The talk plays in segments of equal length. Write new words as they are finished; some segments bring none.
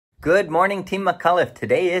Good morning, Team McCullough.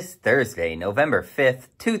 Today is Thursday, November 5th,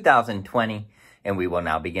 2020, and we will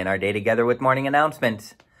now begin our day together with morning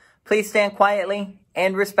announcements. Please stand quietly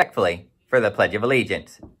and respectfully for the Pledge of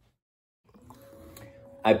Allegiance.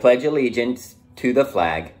 I pledge allegiance to the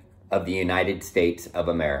flag of the United States of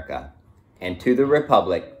America and to the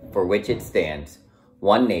republic for which it stands,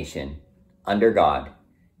 one nation, under God,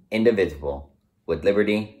 indivisible, with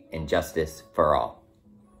liberty and justice for all.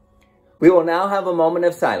 We will now have a moment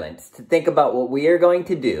of silence to think about what we are going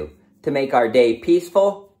to do to make our day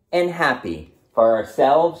peaceful and happy for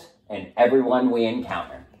ourselves and everyone we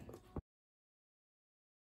encounter.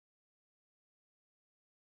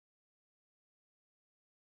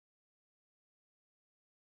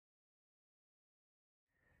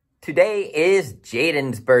 Today is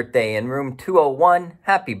Jaden's birthday in room 201.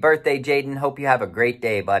 Happy birthday, Jaden. Hope you have a great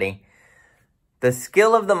day, buddy. The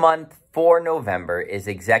skill of the month for November is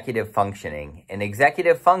executive functioning. And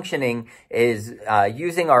executive functioning is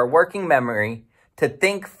using our working memory to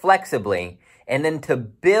think flexibly and then to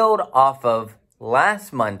build off of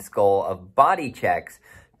last month's goal of body checks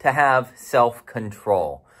to have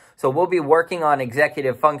self-control. So we'll be working on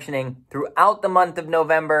executive functioning throughout the month of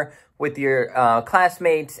November with your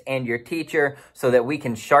classmates and your teacher so that we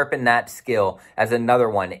can sharpen that skill as another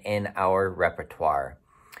one in our repertoire.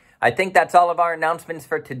 I think that's all of our announcements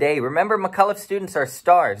for today. Remember, McCullough students are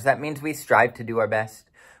stars. That means we strive to do our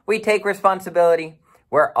best. We take responsibility.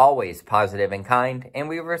 We're always positive and kind, and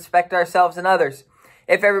we respect ourselves and others.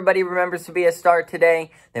 If everybody remembers to be a star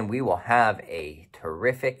today, then we will have a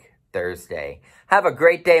terrific Thursday. Have a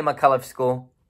great day, McCullough School.